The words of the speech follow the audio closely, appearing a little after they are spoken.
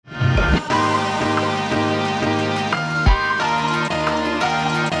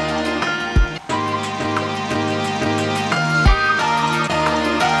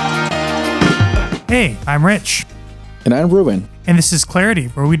Hey, I'm Rich. And I'm Ruben. And this is Clarity,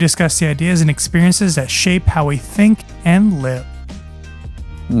 where we discuss the ideas and experiences that shape how we think and live.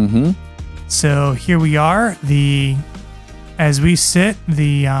 Mm-hmm. So here we are. As we sit,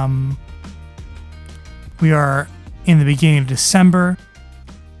 we are in the beginning of December.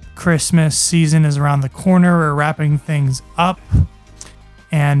 Christmas season is around the corner. We're wrapping things up.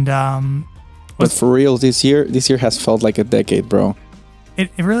 And but for real, this year has felt like a decade, bro. It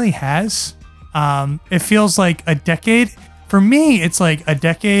really has. It feels like a decade. For me, it's like a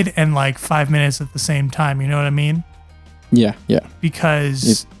decade and like 5 minutes at the same time. You know what I mean? Yeah.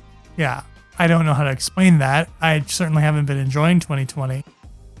 Because, I don't know how to explain that. I certainly haven't been enjoying 2020.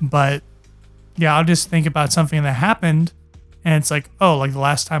 But, yeah, I'll just think about something that happened. And it's like, oh, like the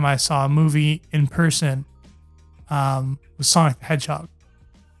last time I saw a movie in person was Sonic the Hedgehog.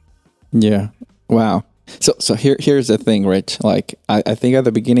 Yeah. Wow. So here's the thing, Rich. Like I think at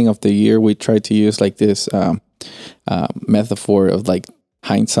the beginning of the year we tried to use like this metaphor of like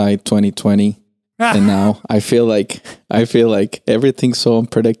hindsight 2020, and now I feel like everything's so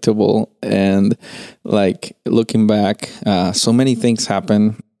unpredictable, and like looking back, so many things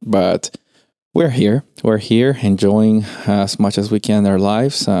happen, but we're here enjoying as much as we can our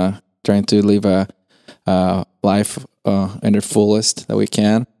lives, trying to live a life in the fullest that we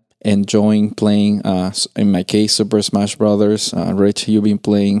can. Enjoying playing, in my case, Super Smash Brothers. Rich, you've been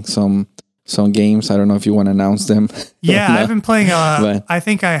playing some games. I don't know if you want to announce them. Yeah, no. I've been playing. I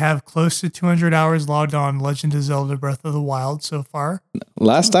think I have close to 200 hours logged on Legend of Zelda Breath of the Wild so far.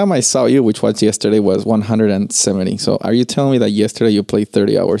 Last time I saw you, which was yesterday, was 170. So are you telling me that yesterday you played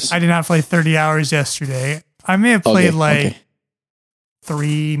 30 hours? I did not play 30 hours yesterday. I may have played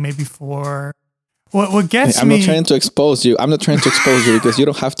 3, maybe 4. What gets me... I'm not trying to expose you because you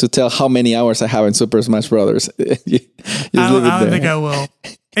don't have to tell how many hours I have in Super Smash Brothers. I don't think I will.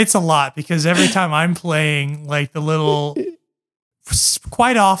 It's a lot because every time I'm playing, like quite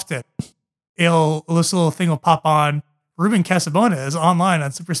often, this little thing will pop on. Ruben Casabona is online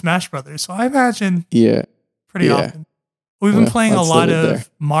on Super Smash Brothers. So I imagine pretty often. We've been playing a lot of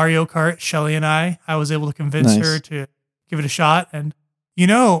Mario Kart, Shelly and I. I was able to convince her to give it a shot. And you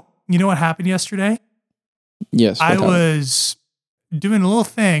know what happened yesterday? Yes. I was doing a little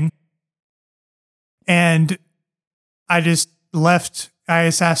thing and I just left. I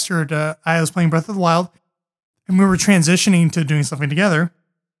just asked her I was playing Breath of the Wild and we were transitioning to doing something together,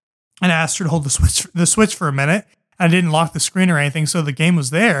 and I asked her to hold the switch for a minute. I didn't lock the screen or anything, so the game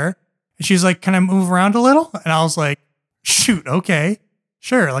was there. And she's like, "Can I move around a little?" And I was like, "Shoot, okay,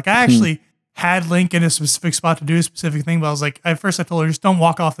 sure." Like I actually had Link in a specific spot to do a specific thing, but I was like, at first I told her, just don't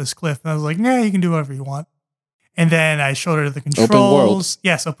walk off this cliff. And I was like, "Yeah, you can do whatever you want." And then I showed her the controls. Open world.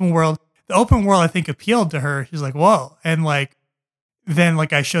 Yes, open world. The open world, I think, appealed to her. She's like, whoa. And then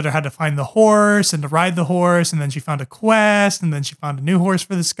I showed her how to find the horse and to ride the horse. And then she found a quest. And then she found a new horse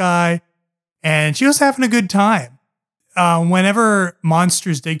for this guy. And she was having a good time. Whenever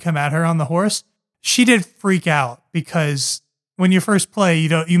monsters did come at her on the horse, she did freak out because when you first play,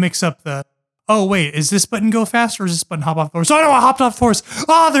 you mix up the, oh, wait, is this button go fast or is this button hop off the horse? Oh, no, I hopped off the horse.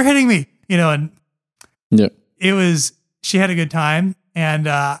 Oh, they're hitting me. And yeah. She had a good time, and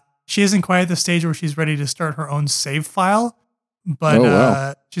she isn't quite at the stage where she's ready to start her own save file,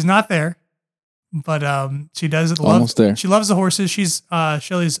 but she's not there. But she does almost there. She loves the horses. She's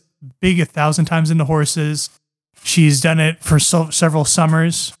Shelly's big 1,000 times into horses. She's done it for several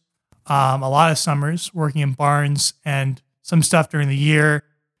summers, a lot of summers, working in barns and some stuff during the year.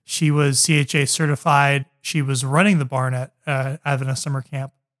 She was CHA certified. She was running the barn at Adventist Summer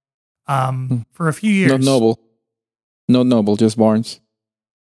Camp for a few years. Not noble, just Barnes.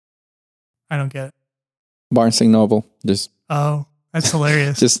 I don't get it. Barnes and Noble. Just that's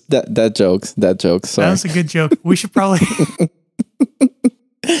hilarious. Just that joke. Sorry. That was a good joke. We should probably,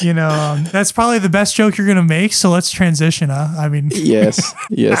 that's probably the best joke you're gonna make. So let's transition. I mean, yes,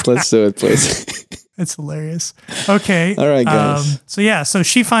 let's do it, please. It's hilarious. Okay. All right, guys. So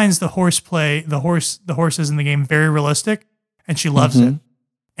she finds the horses in the game very realistic, and she loves it.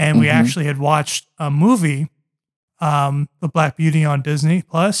 And we actually had watched a movie, The Black Beauty on Disney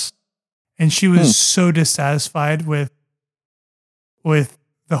Plus, and she was so dissatisfied with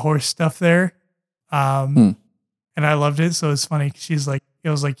the horse stuff there. And I loved it. So it's funny. It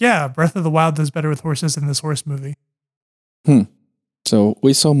was like, yeah, Breath of the Wild does better with horses than this horse movie. So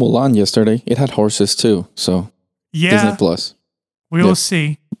we saw Mulan yesterday. It had horses too. So Disney Plus. We will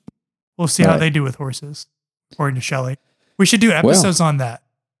see. We'll see how they do with horses, according to Shelly. We should do episodes on that.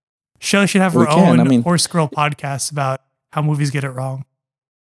 Shelly should have her own Horse Girl podcast about how movies get it wrong.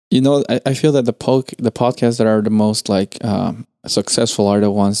 I feel that the podcasts that are the most like successful are the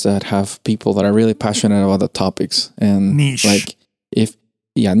ones that have people that are really passionate about the topics and Niche. like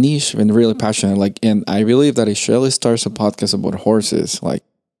niche and really passionate. Like, and I believe that if Shelly starts a podcast about horses, like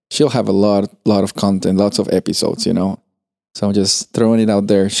she'll have a lot of content, lots of episodes, So I'm just throwing it out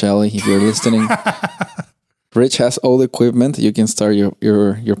there, Shelly, if you're listening. Rich has all the equipment. You can start your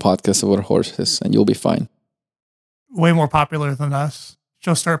podcast about horses and you'll be fine. Way more popular than us.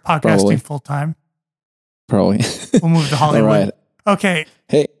 She'll start podcasting full time. Probably. We'll move to Hollywood. All right. Okay.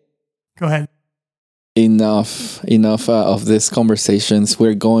 Hey. Go ahead. Enough of these conversations.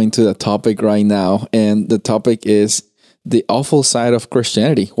 We're going to the topic right now. And the topic is the awful side of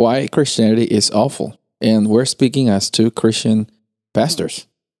Christianity. Why Christianity is awful. And we're speaking as two Christian pastors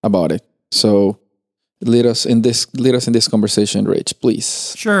about it. So lead us in this conversation, Rich,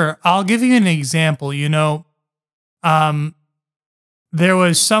 please. Sure. I'll give you an example. There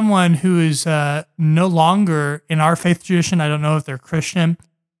was someone who is no longer in our faith tradition. I don't know if they're Christian,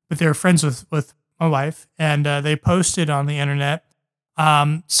 but they're friends with my wife. And they posted on the internet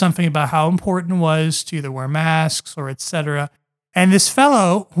something about how important it was to either wear masks or etc. And this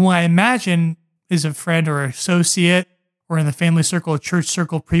fellow, who I imagine is a friend or associate or in the family circle or church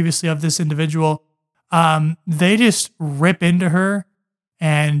circle previously of this individual, they just rip into her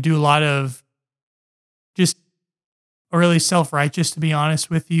and do a lot of just really self-righteous, to be honest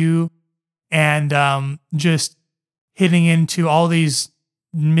with you, and just hitting into all these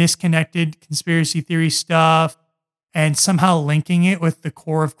misconnected conspiracy theory stuff and somehow linking it with the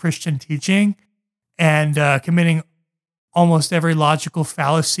core of Christian teaching and committing almost every logical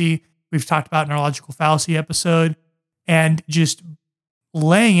fallacy we've talked about in our logical fallacy episode and just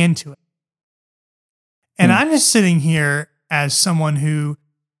laying into it. And I'm just sitting here as someone who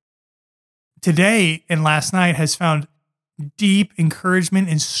today and last night has found deep encouragement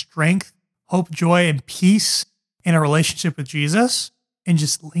and strength, hope, joy, and peace in a relationship with Jesus and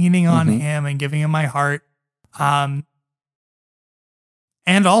just leaning on him and giving him my heart. And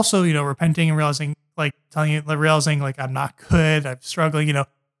also, repenting and realizing I'm not good, I'm struggling,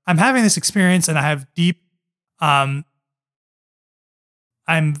 I'm having this experience and I have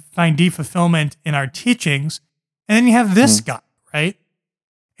I find deep fulfillment in our teachings. And then you have this guy, right?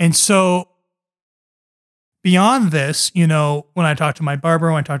 And so beyond this, when I talk to my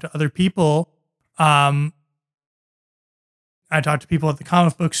barber, when I talk to other people, I talk to people at the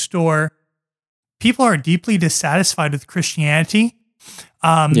comic book store, people are deeply dissatisfied with Christianity.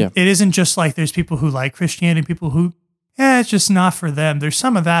 It isn't just like there's people who like Christianity, people who, it's just not for them. There's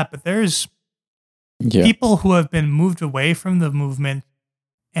some of that, but there's people who have been moved away from the movement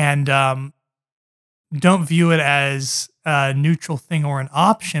and don't view it as a neutral thing or an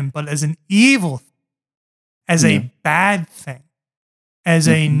option, but as an evil thing, as a bad thing, as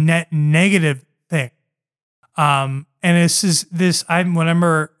a net negative thing. And I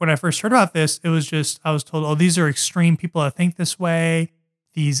remember when I first heard about this, it was just, I was told, oh, these are extreme people that think this way.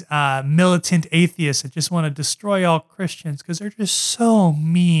 These militant atheists that just want to destroy all Christians because they're just so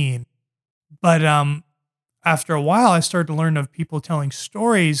mean. But after a while, I started to learn of people telling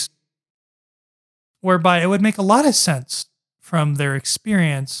stories whereby it would make a lot of sense from their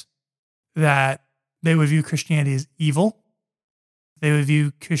experience that they would view Christianity as evil. They would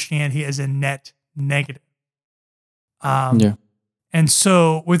view Christianity as a net negative. And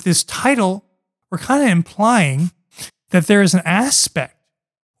so with this title, we're kind of implying that there is an aspect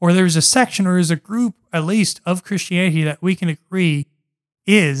or there's a section or there's a group, at least, of Christianity that we can agree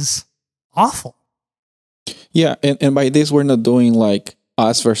is awful. Yeah, and by this, we're not doing like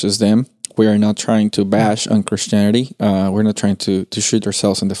us versus them. We are not trying to bash on Christianity. We're not trying to shoot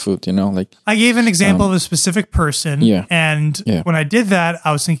ourselves in the foot, Like I gave an example of a specific person, and when I did that,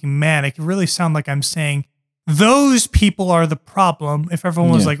 I was thinking, man, it could really sound like I'm saying those people are the problem. If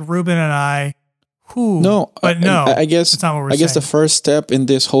everyone was like Ruben and I, I guess that's not what we're saying. I guess the first step in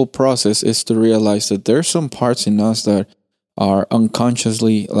this whole process is to realize that there's some parts in us that are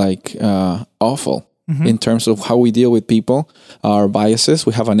unconsciously like awful. In terms of how we deal with people, our biases.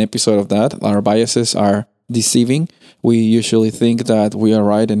 We have an episode of that. Our biases are deceiving. We usually think that we are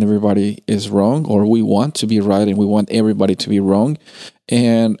right and everybody is wrong, or we want to be right and we want everybody to be wrong.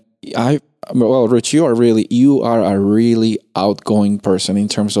 And Rich, you are a really outgoing person in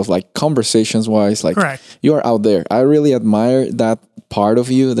terms of like conversations wise. Like Correct. You are out there. I really admire that part of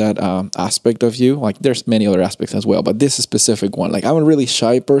you, that aspect of you. Like there's many other aspects as well, but this is specific one. Like I'm a really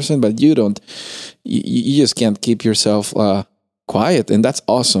shy person, but you just can't keep yourself quiet, and that's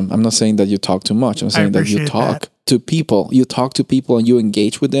awesome. I'm not saying that you talk too much. I'm saying that you talk to people. You talk to people and you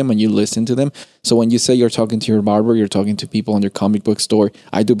engage with them and you listen to them. So when you say you're talking to your barber, you're talking to people in your comic book store,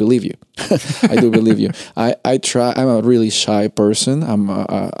 I do believe you. I do believe you. I try. I'm a really shy person. I'm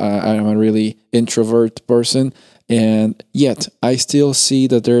a really introvert person, and yet I still see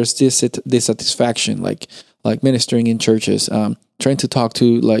that there's this dissatisfaction, like ministering in churches, trying to talk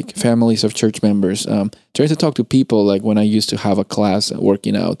to like families of church members, trying to talk to people like when I used to have a class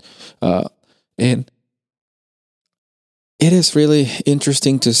working out, and it is really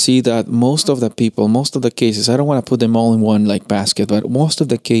interesting to see that most of the cases, I don't want to put them all in one like basket, but most of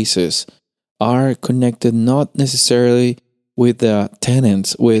the cases are connected not necessarily with the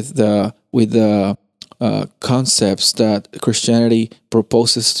tenets, with the concepts that Christianity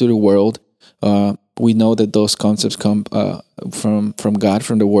proposes to the world. We know that those concepts come from God,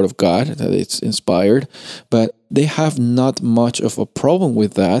 from the Word of God, that it's inspired, but they have not much of a problem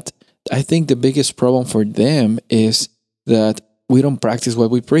with that. I think the biggest problem for them is that we don't practice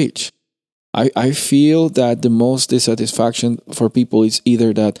what we preach. I feel that the most dissatisfaction for people is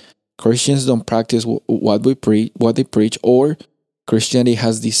either that Christians don't practice what they preach, or Christianity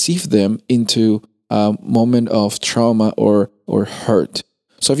has deceived them into a moment of trauma or hurt.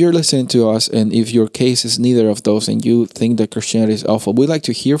 So if you're listening to us and if your case is neither of those and you think that Christianity is awful, we'd like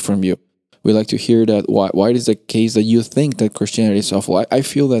to hear from you. We'd like to hear that why is the case that you think that Christianity is awful. I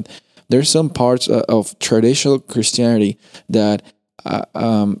feel that there's some parts of traditional Christianity that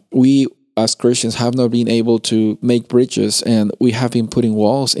we as Christians have not been able to make bridges, and we have been putting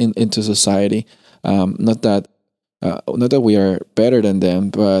walls into society. Not that we are better than them,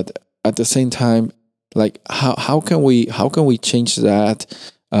 but at the same time, like how can we change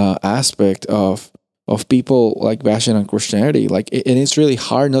that aspect of people like bashing on Christianity? Like, and it's really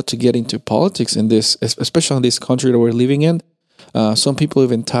hard not to get into politics in this, especially in this country that we're living in. Some people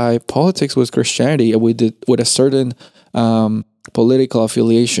even tie politics with Christianity with a certain political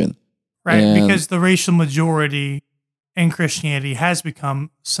affiliation. Right, and because the racial majority in Christianity has become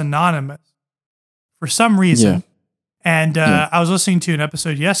synonymous for some reason. Yeah. And I was listening to an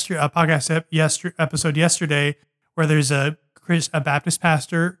episode episode yesterday where there's a Baptist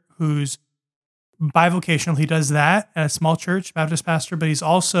pastor who's bivocational. He does that at a small church, Baptist pastor, but he's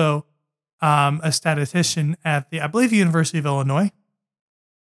also a statistician at I believe, University of Illinois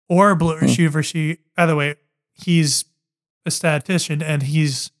or Blue Ridge University. By the way, he's a statistician and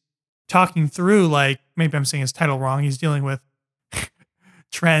he's talking through, like, maybe I'm saying his title wrong. He's dealing with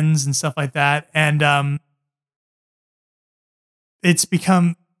trends and stuff like that. And it's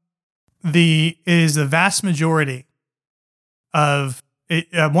become it is the vast majority of it.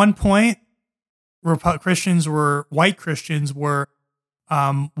 At one point, white Christians were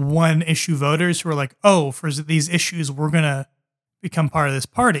one issue voters who were like, oh, for these issues, we're going to become part of this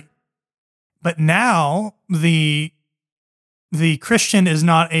party. But now the Christian is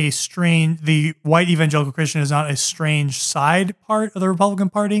not the white evangelical Christian is not a strange side part of the Republican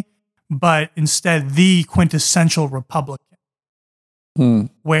Party, but instead the quintessential Republican.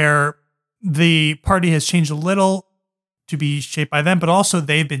 Where the party has changed a little to be shaped by them, but also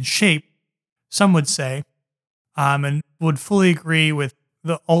they've been shaped, some would say, and would fully agree with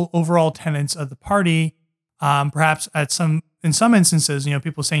the overall tenets of the party. Perhaps in some instances,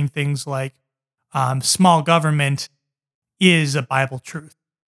 people saying things like small government is a Bible truth.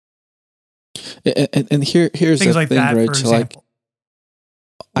 And here's things the like thing, that, Rich, for example.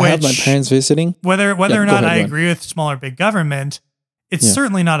 I have my parents visiting. Whether or not I agree with small or big government, it's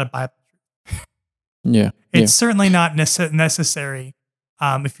certainly not a Bible truth. It's certainly not necessary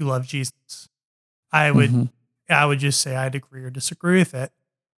if you love Jesus. I would just say I'd agree or disagree with it.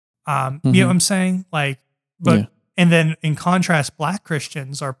 You know what I'm saying? Like, but and then in contrast, Black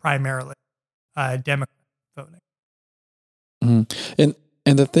Christians are primarily Democrat voting. And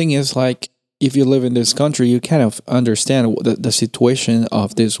the thing is, like, if you live in this country, you kind of understand the situation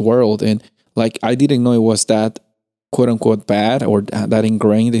of this world. And like, I didn't know it was that quote unquote bad or that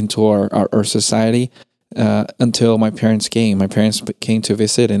ingrained into our society until my parents came. My parents came to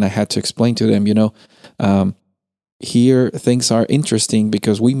visit, and I had to explain to them, here things are interesting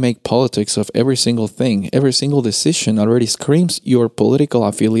because we make politics of every single thing. Every single decision already screams your political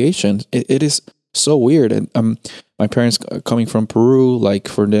affiliation. It is so weird. And my parents coming from Peru, like,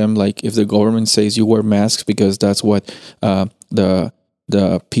 for them, like, if the government says you wear masks because that's what the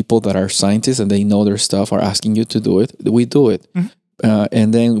people that are scientists and they know their stuff are asking you to do it, we do it.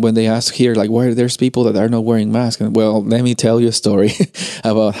 And then when they ask here, like, why there's people that are not wearing masks, and well, let me tell you a story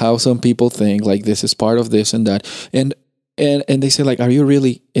about how some people think like this is part of this and that. And And they say like, are you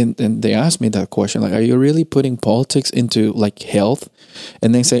really, and they asked me that question, like, are you really putting politics into like health?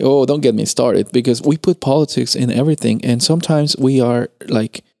 And they say, oh, don't get me started, because we put politics in everything. And sometimes we are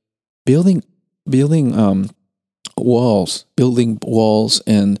like building walls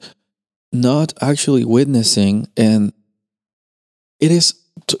and not actually witnessing. And it is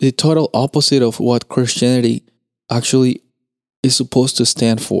the total opposite of what Christianity actually is supposed to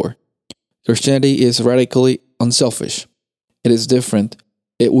stand for. Christianity is radically unselfish. It is different.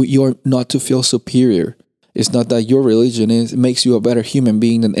 You are not to feel superior. It's not that your religion makes you a better human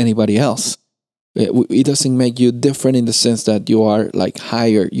being than anybody else. It doesn't make you different in the sense that you are like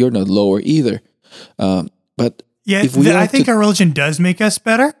higher. You're not lower either. But yeah, I think our religion does make us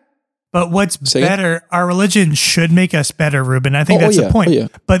better. But what's better? Our religion should make us better, Ruben. I think that's the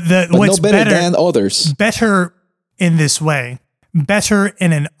point. But what's better than others? Better in this way. Better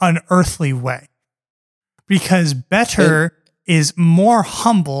in an unearthly way. Because better is more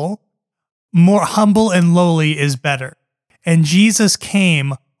humble and lowly is better. And Jesus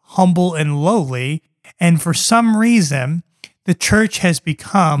came humble and lowly, and for some reason, the church has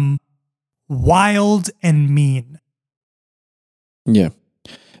become wild and mean. Yeah.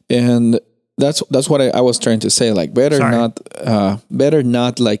 And that's what I was trying to say. Like better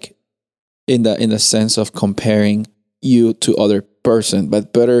not like in the sense of comparing you to other person,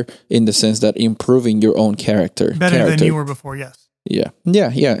 but better in the sense that improving your own character. Better than you were before, yes. Yeah.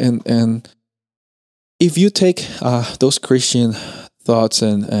 And if you take those Christian thoughts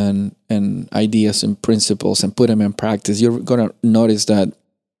and ideas and principles and put them in practice, you're gonna notice that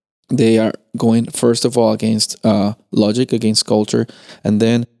they are going first of all against logic, against culture, and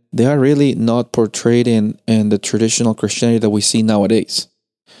then they are really not portrayed in the traditional Christianity that we see nowadays.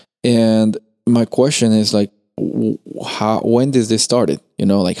 And my question is like, when did this started? You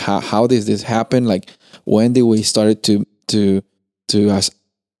know, like how did this happen? Like when did we started to as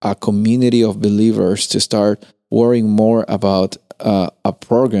a community of believers to start worrying more about a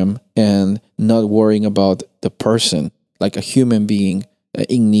program and not worrying about the person, like a human being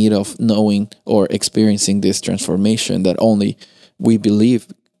in need of knowing or experiencing this transformation that only we believe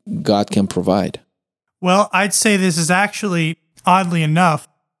God can provide? Well, I'd say this is actually, oddly enough,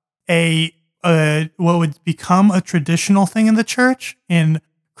 what would become a traditional thing in the church, in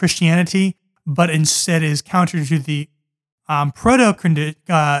Christianity, but instead is counter to the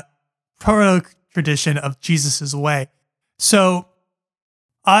proto-tradition of Jesus' way. So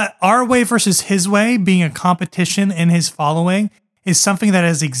our way versus his way being a competition in his following is something that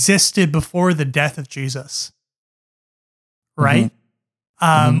has existed before the death of Jesus, right?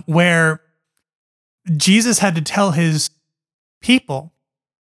 Where Jesus had to tell his people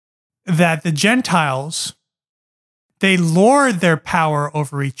that the Gentiles, they lord their power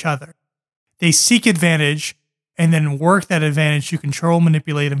over each other. They seek advantage and then work that advantage to control,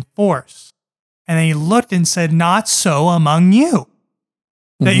 manipulate, and force. And then he looked and said, not so among you.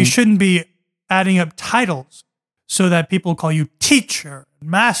 That you shouldn't be adding up titles so that people call you teacher,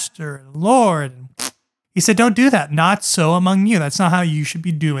 master, Lord. He said, don't do that. Not so among you. That's not how you should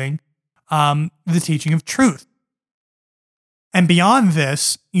be doing the teaching of truth. And beyond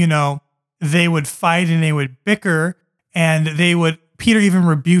this, you know, they would fight and they would bicker, and Peter even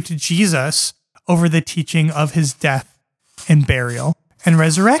rebuked Jesus over the teaching of his death and burial and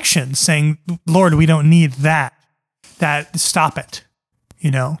resurrection, saying, Lord, we don't need that. Stop it.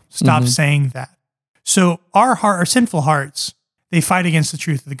 You know, stop saying that. So our sinful hearts, they fight against the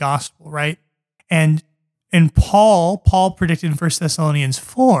truth of the gospel, right? And Paul predicted in 1 Thessalonians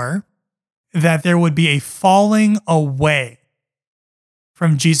 4 that there would be a falling away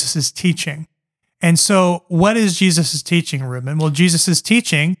from Jesus' teaching. And so what is Jesus' teaching, Ruben? Well, Jesus'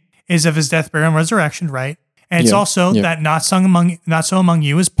 teaching is of his death, burial, and resurrection, right? And it's also that not so among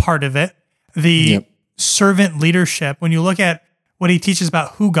you is part of it. The servant leadership, when you look at what he teaches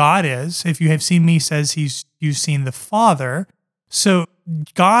about who God is, if you have seen me, says you've seen the Father. So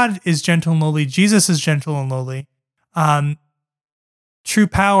God is gentle and lowly. Jesus is gentle and lowly. True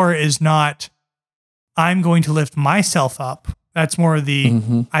power is not, I'm going to lift myself up. That's more of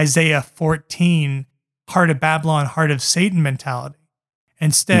the Isaiah 14, heart of Babylon, heart of Satan mentality.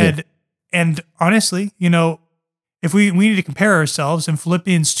 Instead, and honestly, you know, if we need to compare ourselves, in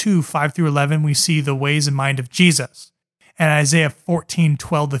Philippians 2, 5 through 11, we see the ways and mind of Jesus. And Isaiah 14,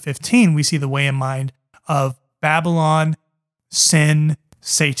 12 to 15, we see the way and mind of Babylon, sin,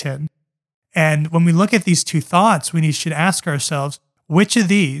 Satan. And when we look at these two thoughts, we should ask ourselves, which of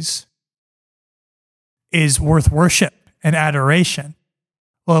these is worth worship and adoration?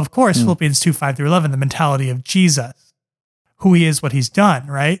 Well, of course, Philippians 2, 5 through 11, the mentality of Jesus, who he is, what he's done,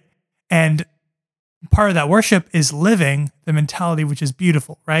 right? And part of that worship is living the mentality, which is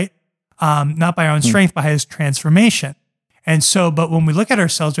beautiful, right? Not by our own strength, by his transformation. And so, but when we look at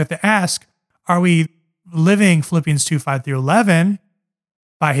ourselves, we have to ask, are we living Philippians 2:5-11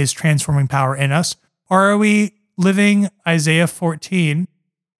 by his transforming power in us? Or are we living Isaiah 14?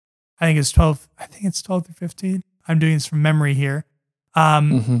 I think it's 12 through 15. I'm doing this from memory here.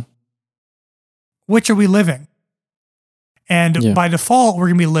 Which are we living? And by default, we're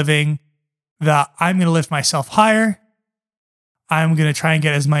going to be living I'm going to lift myself higher. I'm going to try and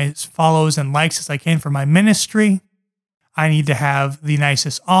get as many follows and likes as I can for my ministry. I need to have the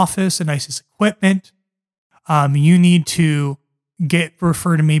nicest office, the nicest equipment. You need to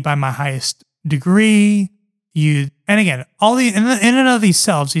refer to me by my highest degree. And again, all the in and of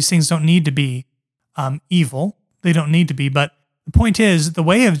themselves, these things don't need to be evil. They don't need to be. But the point is, the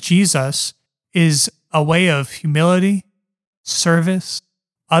way of Jesus is a way of humility, service,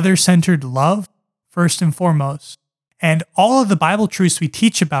 other-centered love, first and foremost. And all of the Bible truths we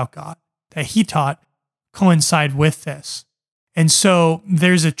teach about God that he taught coincide with this. And so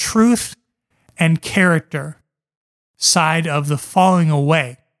there's a truth and character side of the falling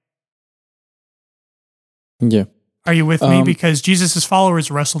away. Yeah. Are you with me? Because Jesus'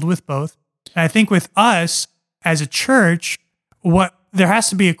 followers wrestled with both. And I think with us as a church, there has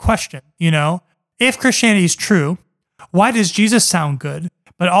to be a question, if Christianity is true, why does Jesus sound good?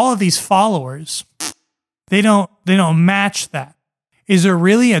 But all of these followers, they don't match that. Is there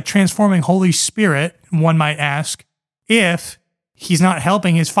really a transforming Holy Spirit, one might ask, if he's not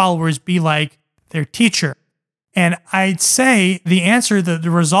helping his followers be like their teacher? And I'd say the answer, the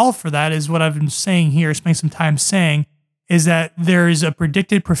resolve for that is what I've been saying here, spending some time saying, is that there is a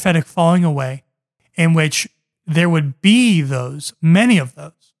predicted prophetic falling away in which there would be many of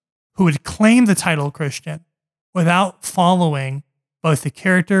those, who would claim the title Christian without following both the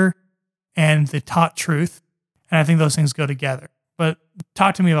character and the taught truth. And I think those things go together. But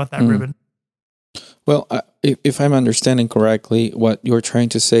talk to me about that, Ruben. Well, if I'm understanding correctly, what you're trying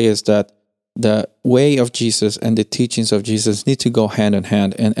to say is that the way of Jesus and the teachings of Jesus need to go hand in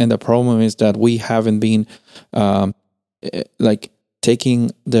hand. And the problem is that we haven't been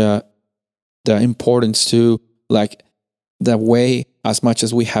taking the importance to the way as much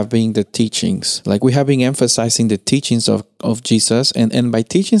as we have been the teachings. We have been emphasizing the teachings of Jesus, and by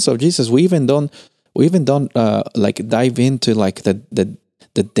teachings of Jesus, we even don't dive into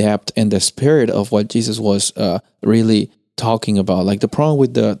the depth and the spirit of what Jesus was really talking about. The problem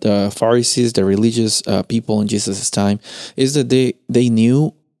with the Pharisees, the religious people in Jesus' time, is that they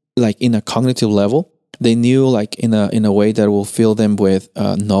knew in a cognitive level, they knew in a way that will fill them with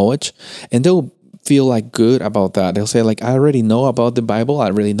knowledge, and they'll feel good about that. They'll say I already know about the Bible. I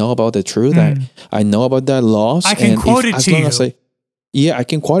already know about the truth. I know about the laws. I can quote it to you. I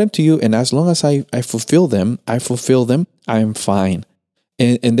can quote them to you, and as long as I fulfill them, I am fine.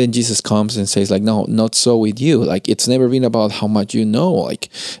 And then Jesus comes and says no, not so with you. It's never been about how much you know.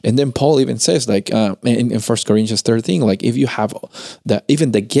 And then Paul even says in 1 Corinthians 13, if you have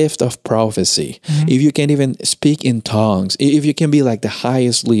even the gift of prophecy, if you can even speak in tongues, if you can be the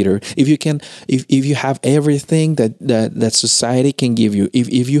highest leader, if you have everything that society can give you,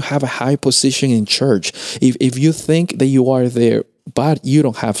 if you have a high position in church, if you think that you are there, but you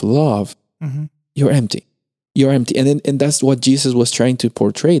don't have love, you're empty. You're empty. And that's what Jesus was trying to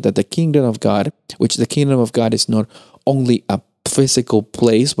portray, that the kingdom of God, which the kingdom of God is not only a physical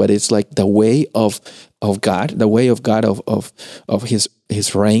place, but it's the way of God, the way of God of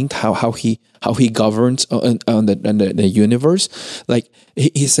his reign, how he governs on the universe.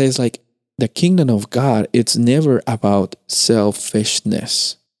 He says the kingdom of God, it's never about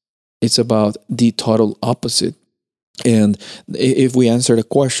selfishness. It's about the total opposite. And if we answer the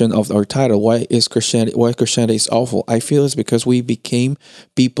question of our title, why Christianity is awful, I feel it's because we became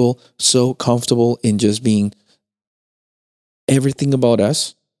people so comfortable in just being everything about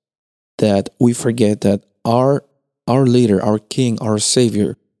us that we forget that our leader, our king, our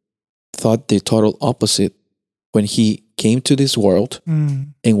savior thought the total opposite when he came to this world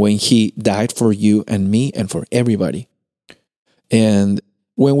and when he died for you and me and for everybody. And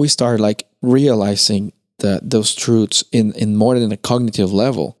when we start realizing those truths in more than a cognitive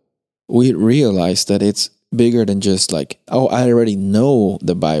level, we realize that it's bigger than just I already know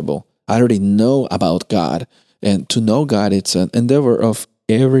the Bible. I already know about God. And to know God, it's an endeavor of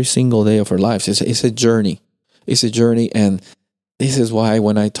every single day of our lives. It's a journey. It's a journey. And this is why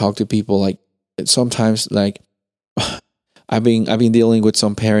when I talk to people, sometimes I've been dealing with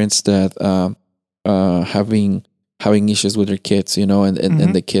some parents that have been having issues with their kids, and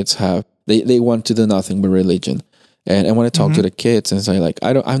the kids have They want to do nothing but religion. And when I talk to the kids and say like,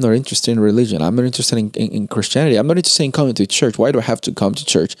 I'm not interested in religion. I'm not interested in Christianity. I'm not interested in coming to church. Why do I have to come to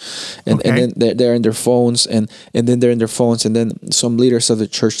church? And then they're in their phones and then they're in their phones. And then some leaders of the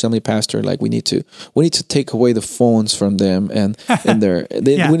church tell me, Pastor, like we need to take away the phones from them and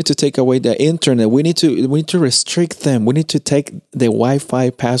we need to take away the internet. We need to restrict them. We need to take the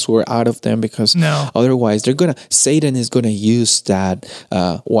Wi-Fi password out of them because otherwise Satan is gonna use that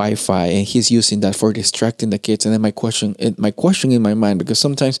Wi-Fi and he's using that for distracting the kids. And then my question in my mind, because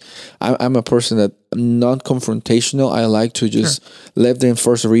sometimes I'm a person that non-confrontational. I like to just let them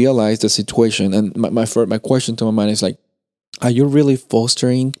first realize the situation. And my question to my mind is like, are you really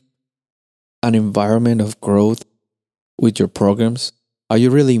fostering an environment of growth with your programs? Are you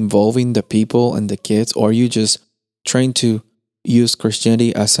really involving the people and the kids, or are you just trying to use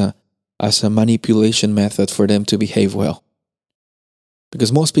Christianity as a manipulation method for them to behave well?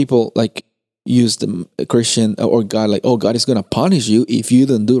 Because most people like use the Christian or God like, oh, God is gonna punish you if you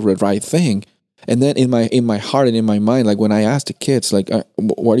don't do the right thing. And then in my heart and in my mind, like when I ask the kids, like,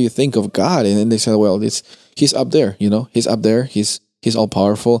 what do you think of God? And then they say, well, he's up there, he's up there, he's all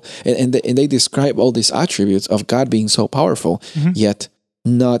powerful, and they describe all these attributes of God being so powerful, yet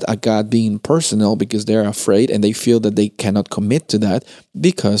not a God being personal, because they're afraid and they feel that they cannot commit to that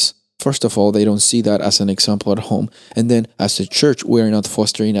because, first of all, they don't see that as an example at home. And then as a church, we're not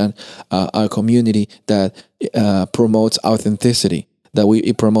fostering a community that promotes authenticity, that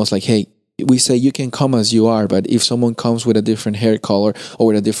it promotes like, hey, we say you can come as you are, but if someone comes with a different hair color or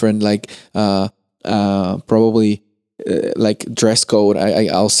with a different like probably like dress code,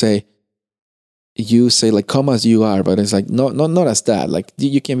 I'll say, you say like come as you are, but it's like not as that. Like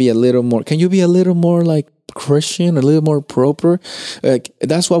you can be a little more. Can you be a little more like Christian, a little more proper? Like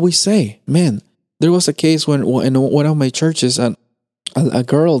that's what we say. Man, there was a case when in one of my churches, and a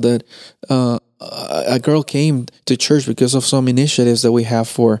girl came to church because of some initiatives that we have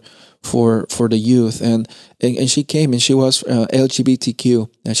for the youth, and she came and she was LGBTQ,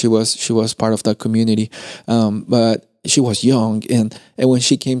 and she was part of that community, but she was young, and when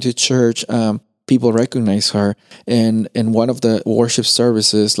she came to church, people recognized her, and one of the worship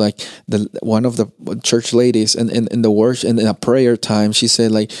services, like one of the church ladies in the worship and in a prayer time, she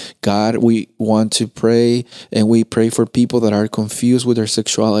said like, God, we want to pray, and we pray for people that are confused with their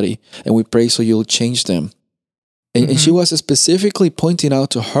sexuality, and we pray so you'll change them. And she was specifically pointing out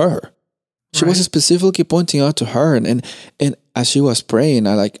to her. She was specifically pointing out to her, and as she was praying,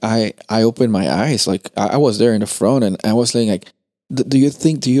 I opened my eyes, like I was there in the front, and I was like, do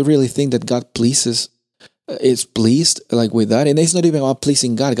you really think that God is pleased like with that? And it's not even about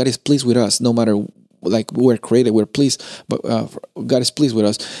pleasing God. God is pleased with us, no matter like we're created, we're pleased, but God is pleased with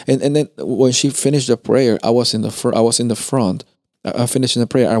us. And then when she finished the prayer, I was in the front. I finished the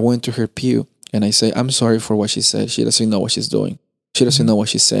prayer. I went to her pew. And I say, I'm sorry for what she said. She doesn't know what she's doing. She doesn't know what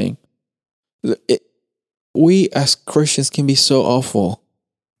she's saying. We as Christians can be so awful.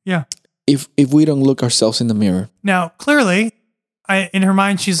 Yeah. If we don't look ourselves in the mirror. Now, clearly, in her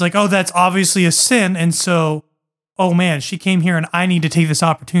mind, she's like, oh, that's obviously a sin. And so, oh man, she came here and I need to take this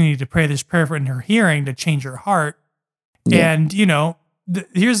opportunity to pray this prayer in her hearing to change her heart. Yeah. And,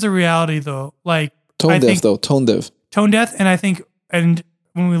 here's the reality though. Like, tone deaf. Tone deaf. And I think,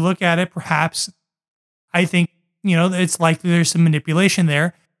 when we look at it, perhaps I think, it's likely there's some manipulation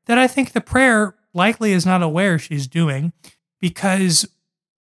there that I think the prayer likely is not aware she's doing, because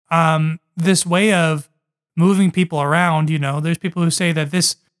this way of moving people around, there's people who say that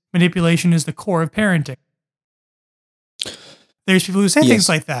this manipulation is the core of parenting. There's people who say things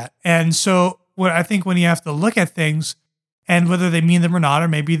like that. And so I think when you have to look at things and whether they mean them or not, or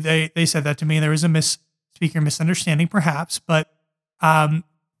maybe they said that to me, there was a misunderstanding perhaps, but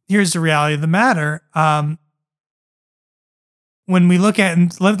here's the reality of the matter. When we look at,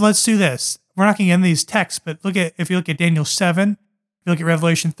 and let's do this. We're not going to get into these texts, but if you look at Daniel 7, if you look at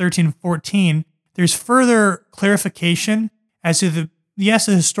Revelation 13 and 14, there's further clarification as to the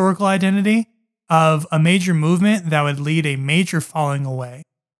historical identity of a major movement that would lead a major falling away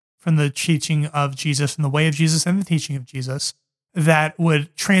from the teaching of Jesus and the way of Jesus and the teaching of Jesus that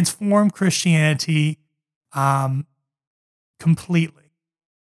would transform Christianity completely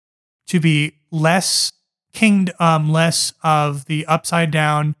to be less less of the upside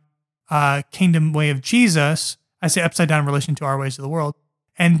down kingdom way of Jesus. I say upside down in relation to our ways of the world,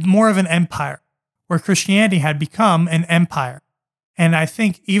 and more of an empire, where Christianity had become an empire. And I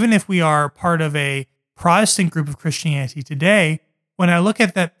think even if we are part of a Protestant group of Christianity today, when I look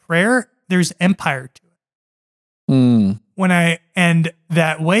at that prayer, there's empire to it. And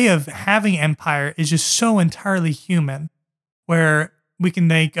that way of having empire is just so entirely human, where we can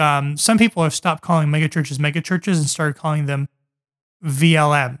make, some people have stopped calling megachurches and started calling them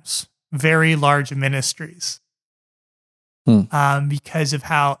VLMs, very large ministries, because of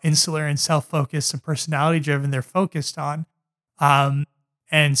how insular and self-focused and personality-driven they're focused on.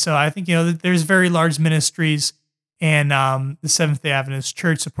 And so I think, there's very large ministries in the Seventh-day Adventist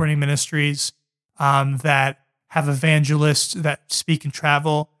Church, supporting ministries that have evangelists that speak and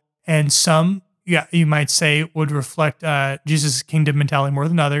travel, and some, you might say, would reflect Jesus' kingdom mentality more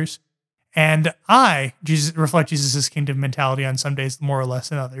than others. And reflect Jesus' kingdom mentality on some days more or less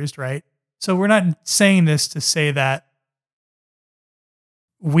than others, right? So we're not saying this to say that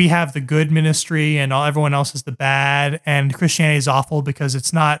we have the good ministry and everyone else is the bad, and Christianity is awful because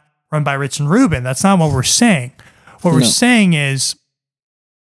it's not run by Rich and Ruben. That's not what we're saying. What we're saying is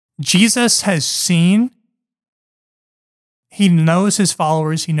Jesus has seen, he knows his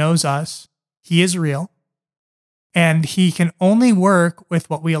followers, he knows us, he is real, and he can only work with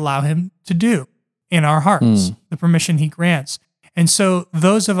what we allow him to do in our hearts, the permission he grants. And so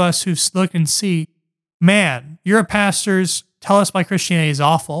those of us who look and see, man, you're a pastor's, tell us why Christianity is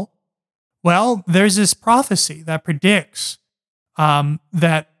awful. Well, there's this prophecy that predicts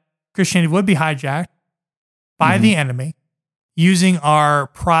that Christianity would be hijacked by the enemy, using our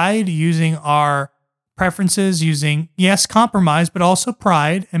pride, using our preferences, using, yes, compromise, but also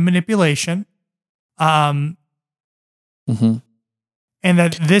pride and manipulation. And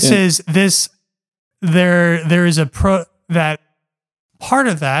that there is that part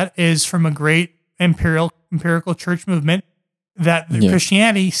of that is from a great empirical church movement that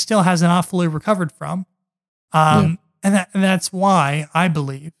Christianity still has not fully recovered from. And that's why I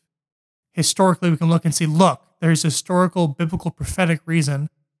believe historically we can look and see, look, there's historical, biblical, prophetic reason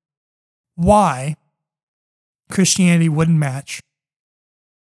why Christianity wouldn't match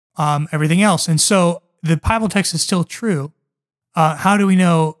everything else. And so the Bible text is still true. How do we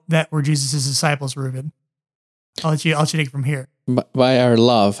know that we're Jesus' disciples, Ruben? I'll let you take it from here. By our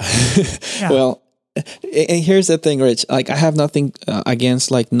love. Well, and here's the thing, Rich. Like, I have nothing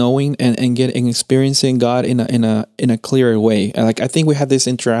against like knowing and getting experiencing God in a clearer way. Like, I think we had this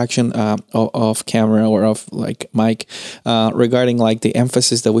interaction off camera or off like mic regarding like the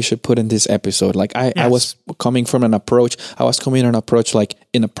emphasis that we should put in this episode. Like, I was coming from an approach. Like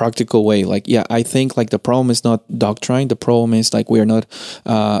in a practical way. Like, I think like the problem is not doctrine. The problem is like we are not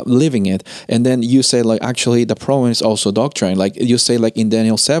living it. And then you say like actually the problem is also doctrine. Like you say like in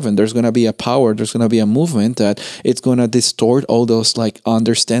Daniel 7, there's gonna be a power. There's gonna be a movement that it's gonna distort all those like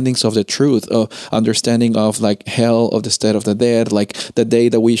understandings of the truth, understanding of like hell, of the state of the dead, like the day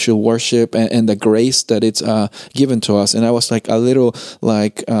that we should worship, and the grace that it's given to us. And I was like a little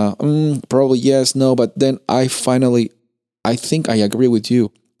like probably yes, no, but then I think I agree with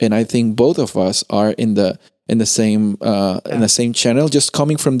you, and I think both of us are in the same channel, just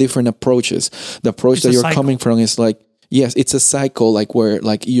coming from different approaches. The approach that you're coming from is like, yes, it's a cycle, like where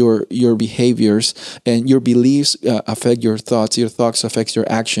like your behaviors and your beliefs affect your thoughts affect your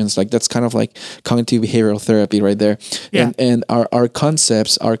actions. Like that's kind of like cognitive behavioral therapy right there. And our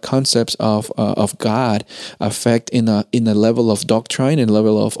concepts of God affect in a level of doctrine and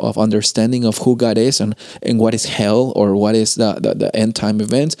level of understanding of who God is and what is hell or what is the end time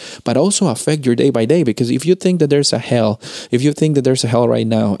events, but also affect your day by day. Because if you think that there's a hell right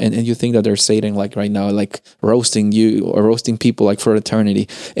now, and you think that there's Satan like right now, like roasting you or roasting people like for eternity,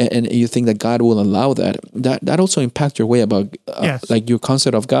 and you think that God will allow that also impacts your way about like your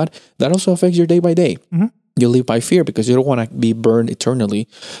concept of God. That also affects your day by day. You live by fear because you don't want to be burned eternally,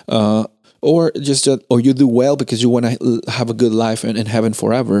 or you do well because you want to have a good life in heaven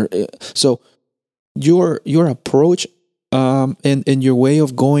forever. So your approach and your way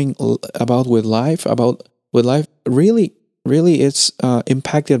of going about with life really it's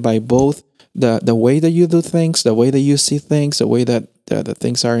impacted by both the way that you do things, the way that you see things, the way that the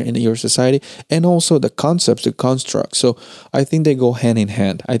things are in your society, and also the concepts, the constructs. So I think they go hand in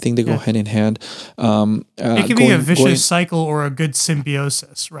hand. It can be a vicious cycle or a good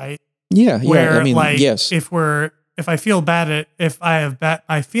symbiosis, right? Where, I mean, like, yes. If I feel bad if I have bad,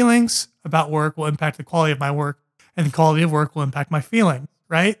 my feelings about work will impact the quality of my work, and the quality of work will impact my feelings,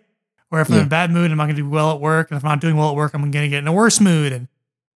 right? Or if I'm in a bad mood, I'm not going to do well at work, and if I'm not doing well at work, I'm going to get in a worse mood,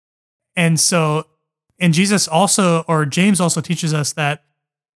 and so, and Jesus also, or James also teaches us that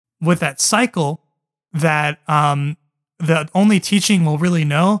with that cycle, that the only teaching we'll really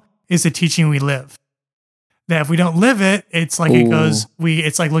know is the teaching we live. That if we don't live it, it's like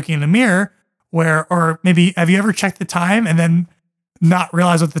it's like looking in a mirror or maybe, have you ever checked the time and then not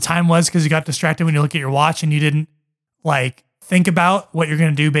realize what the time was because you got distracted when you look at your watch and you didn't like think about what you're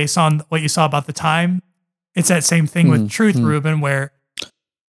going to do based on what you saw about the time? It's that same thing with truth, Ruben, where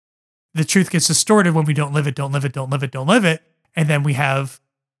the truth gets distorted when we don't live it, don't live it, don't live it, don't live it. And then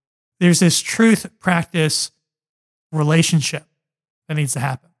there's this truth practice relationship that needs to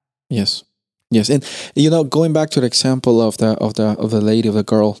happen. Yes. Yes. And going back to the example of the lady, of the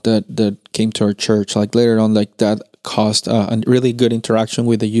girl that came to our church, like later on, like that caused a really good interaction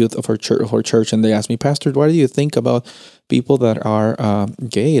with the youth of our church. And they asked me, Pastor, what do you think about people that are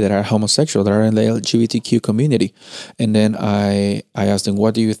gay, that are homosexual, that are in the LGBTQ community? And then I asked them,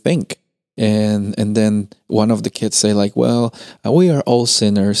 what do you think? And then one of the kids say like, well, we are all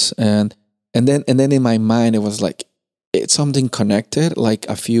sinners. And then in my mind, it was like, it's something connected, like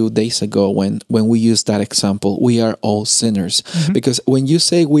a few days ago when we used that example, we are all sinners. Mm-hmm. Because when you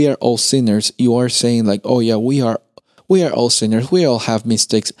say we are all sinners, you are saying like, oh yeah, we are all sinners. We all have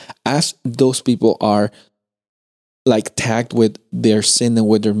mistakes, as those people are like tagged with their sin and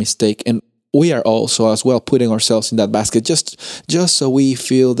with their mistake. And we are also as well putting ourselves in that basket just so we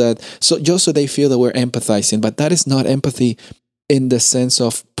feel that, just so they feel that we're empathizing. But that is not empathy in the sense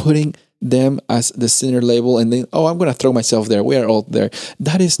of putting them as the sinner label and then, I'm going to throw myself there. We are all there.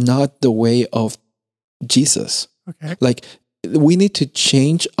 That is not the way of Jesus. Okay. Like, we need to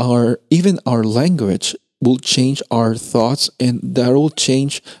change even our language will change our thoughts, and that will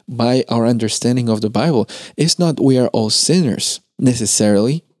change by our understanding of the Bible. It's not we are all sinners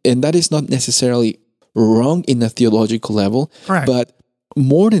necessarily, and that is not necessarily wrong in a theological level. Correct. But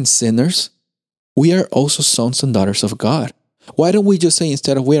more than sinners, we are also sons and daughters of God. Why don't we just say,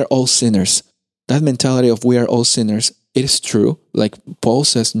 instead of we are all sinners, that mentality of we are all sinners, it is true, like Paul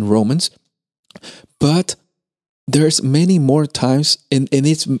says in Romans, but there's many more times, and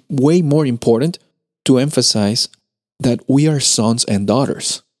it's way more important to emphasize that we are sons and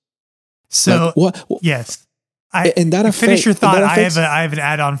daughters. So, like, yes. And that finish your thought. I have an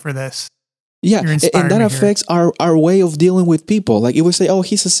add-on for this. Yeah, and that affects our way of dealing with people. Like, if we say,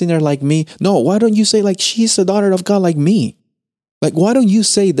 he's a sinner like me. No, why don't you say, like, she's a daughter of God like me? Like, why don't you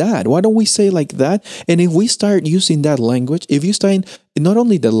say that? Why don't we say like that? And if we start using that language, if you start, not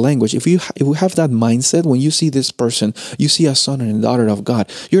only the language, if you have that mindset, when you see this person, you see a son and a daughter of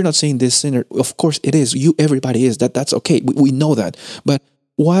God, you're not saying this sinner. Of course it is. Everybody is. That's okay. We know that. But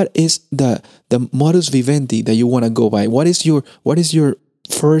what is the modus vivendi that you want to go by? What is your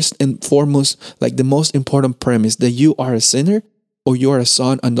first and foremost, like the most important premise, that you are a sinner or you are a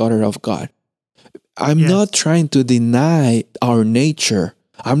son and daughter of God? I'm not trying to deny our nature.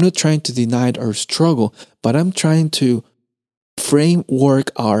 I'm not trying to deny our struggle, but I'm trying to framework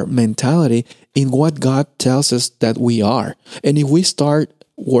our mentality in what God tells us that we are. And if we start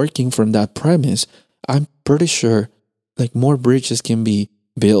working from that premise, I'm pretty sure like more bridges can be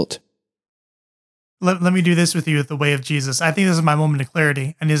built. Let me do this with you with the way of Jesus. I think this is my moment of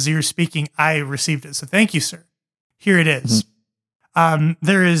clarity. And as you're speaking, I received it. So thank you, sir. Here it is. Mm-hmm.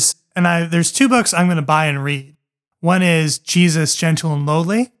 There's two books I'm going to buy and read. One is Jesus, Gentle and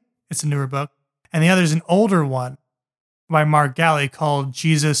Lowly. It's a newer book. And the other is an older one by Mark Galli called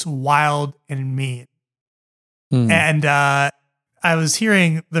Jesus, Wild and Mean. Mm. And I was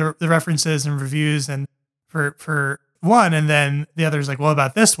hearing the references and reviews and for one, and then the other's like, well,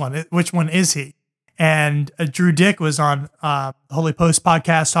 about this one, which one is he? And Drew Dick was on the Holy Post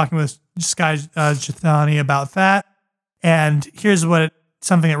podcast talking with Sky Jethani about that. And here's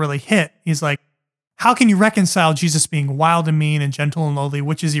something that really hit. He's like, how can you reconcile Jesus being wild and mean and gentle and lowly?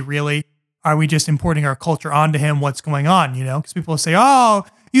 Which is he really? Are we just importing our culture onto him? What's going on? Because people say, oh,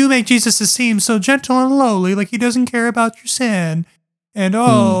 you make Jesus seem so gentle and lowly, like he doesn't care about your sin. And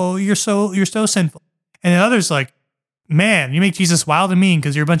you're so sinful. And the other's like, man, you make Jesus wild and mean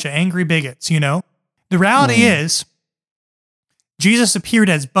because you're a bunch of angry bigots, The reality is, Jesus appeared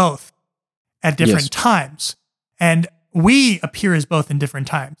as both at different times. And we appear as both in different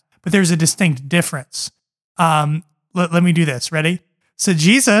times. But there's a distinct difference. Let me do this. Ready? So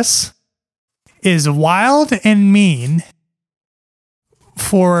Jesus is wild and mean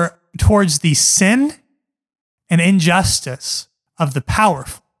towards the sin and injustice of the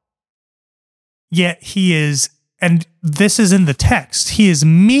powerful. Yet he is, and this is in the text, he is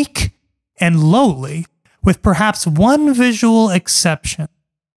meek and lowly, with perhaps one visual exception.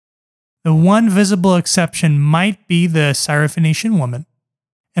 The one visible exception might be the Syrophoenician woman.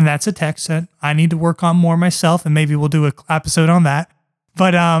 And that's a text that I need to work on more myself, and maybe we'll do an episode on that.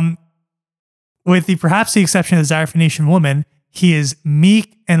 But with perhaps the exception of the Syrophoenician woman, he is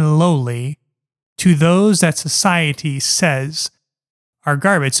meek and lowly to those that society says are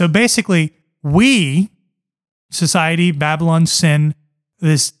garbage. So basically, we, society, Babylon, sin,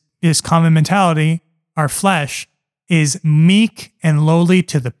 this common mentality, our flesh, is meek and lowly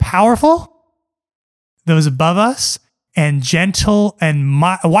to the powerful, those above us, and gentle and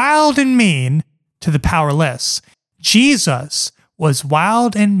wild and mean to the powerless. Jesus was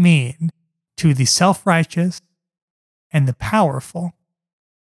wild and mean to the self-righteous and the powerful,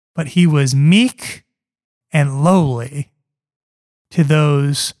 but he was meek and lowly to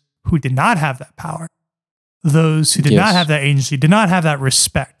those who did not have that power, those who did not have that agency, did not have that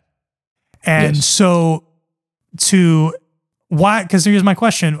respect. And so why, because here's my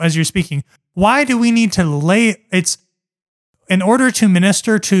question as you're speaking, why do we need to it's in order to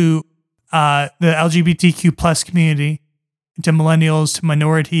minister to the LGBTQ plus community, to millennials, to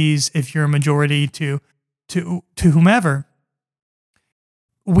minorities, if you're a majority, to whomever,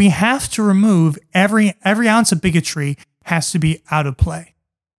 we have to remove every ounce of bigotry has to be out of play.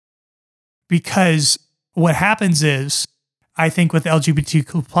 Because what happens is, I think with the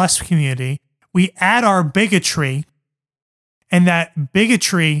LGBTQ plus community, we add our bigotry, and that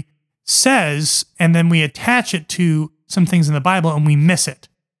bigotry says, and then we attach it to some things in the Bible and we miss it.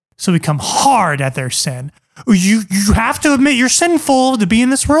 So we come hard at their sin. You have to admit you're sinful to be in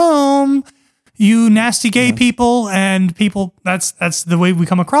this room. You nasty gay people and people, that's the way we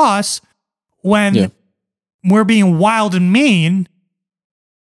come across when we're being wild and mean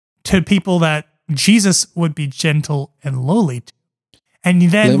to people that Jesus would be gentle and lowly to. And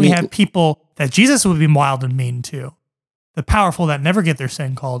then we have people that Jesus would be wild and mean to, the powerful that never get their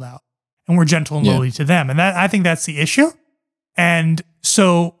sin called out, and we're gentle and lowly to them. And that, I think that's the issue. And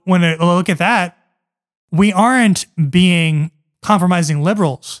so when I look at that, we aren't being compromising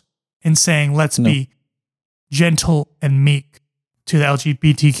liberals in saying, let's be gentle and meek to the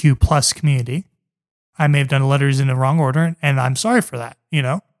LGBTQ plus community. I may have done letters in the wrong order, and I'm sorry for that. You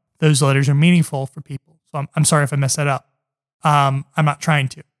know, those letters are meaningful for people. So I'm sorry if I messed that up. I'm not trying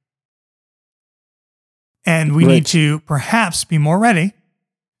to. And we need to perhaps be more ready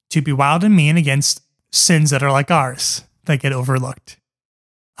to be wild and mean against sins that are like ours, that get overlooked,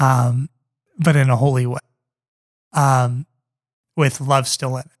 but in a holy way, with love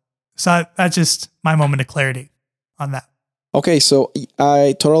still in it. So that's just my moment of clarity on that. Okay, so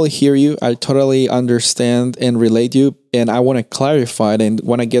I totally hear you. I totally understand and relate you. And I want to clarify it and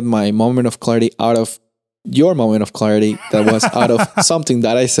want to get my moment of clarity out of your moment of clarity that was out of something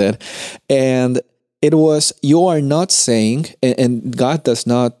that I said. And it was, you are not saying, and God does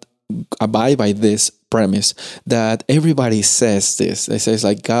not abide by this premise, that everybody says this. It says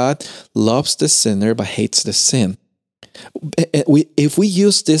like God loves the sinner but hates the sin. If we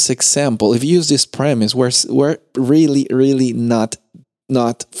use this example, if we use this premise, we're really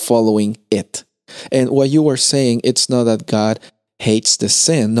not following it. And what you were saying, it's not that God hates the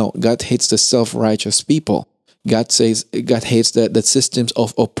sin. No, God hates the self-righteous people. God says God hates the systems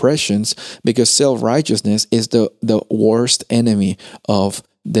of oppressions, because self-righteousness is the worst enemy of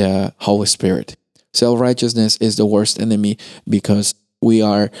the Holy Spirit. Self-righteousness is the worst enemy, because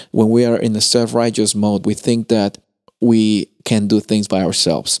when we are in the self-righteous mode, we think that we can do things by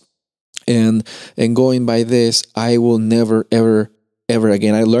ourselves. And going by this, I will never, ever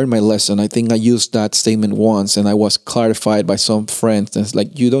again. I learned my lesson. I think I used that statement once, and I was clarified by some friends. And it's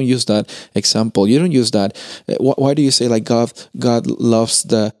like, you don't use that example. You don't use that. Why do you say like God loves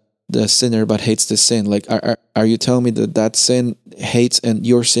the sinner but hates the sin? Like, are you telling me that sin hates and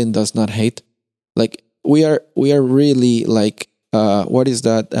your sin does not hate? Like, we are really like, what is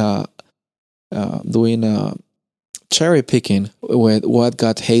that? Doing cherry picking with what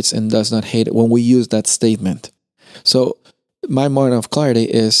God hates and does not hate when we use that statement. So my moment of clarity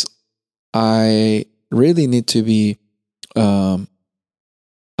is, I really need to be a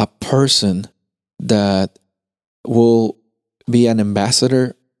person that will be an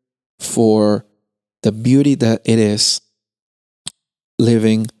ambassador for the beauty that it is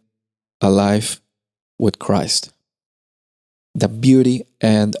living a life with Christ. The beauty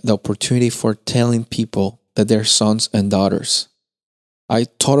and the opportunity for telling people that they're sons and daughters. I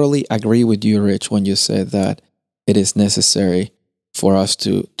totally agree with you, Rich, when you said that it is necessary for us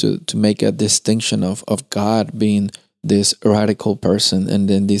to make a distinction of God being this radical person and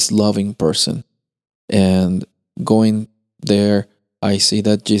then this loving person. And going there, I see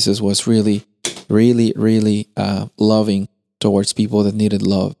that Jesus was really loving towards people that needed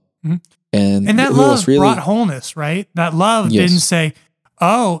love. Mm-hmm. And that love brought wholeness, right? That love didn't say,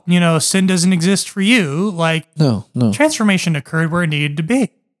 oh, sin doesn't exist for you. Like, no. Transformation occurred where it needed to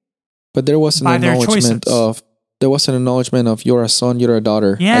be. But there was an acknowledgement of you're a son, you're a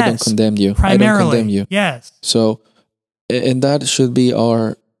daughter. Yes, I don't condemn you. Primarily, I don't condemn you. Yes. So, and that should be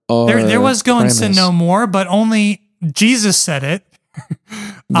our there was go premise. and sin no more, but only Jesus said it.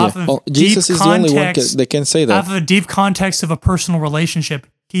 Jesus is the only one that can say that. Off of a deep context of a personal relationship,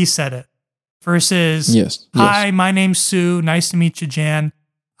 he said it. versus, Yes. hi, my name's Sue. Nice to meet you, Jan.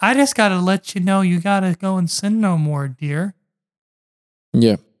 I just got to let you know you got to go and sin no more, dear.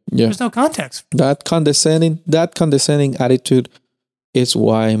 Yeah. There's no context. That condescending attitude is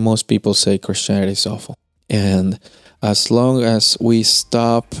why most people say Christianity is awful. And as long as we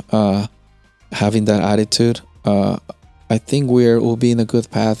stop having that attitude, I think we'll be in a good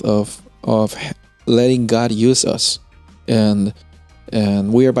path of letting God use us. And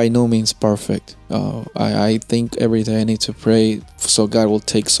we are by no means perfect. I think every day I need to pray so God will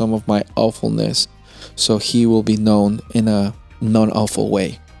take some of my awfulness, so He will be known in a non-awful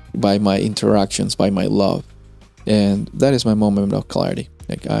way by my interactions, by my love. And that is my moment of clarity.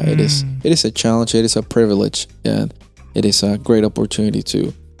 Like it is a challenge, it is a privilege, and it is a great opportunity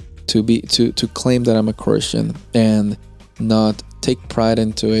to claim that I'm a Christian and not take pride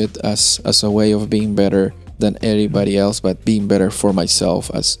into it as a way of being better than anybody else, but being better for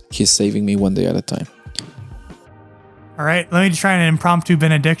myself as He's saving me one day at a time. All right, let me try an impromptu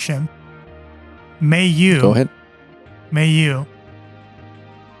benediction. May you Go ahead. May you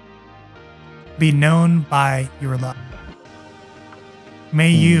be known by your love.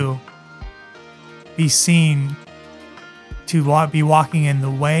 May you be seen to be walking in the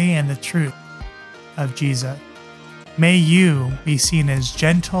way and the truth of Jesus. May you be seen as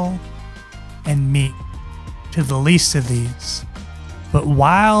gentle and meek to the least of these, but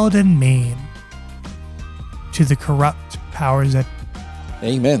wild and mean to the corrupt powers that.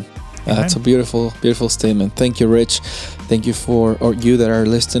 Amen. That's a beautiful, beautiful statement. Thank you, Rich. Thank you you that are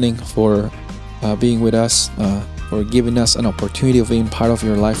listening for being with us, for giving us an opportunity of being part of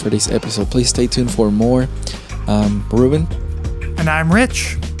your life for this episode. Please stay tuned for more. Ruben. And I'm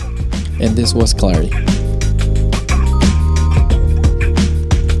Rich. And this was Clarity.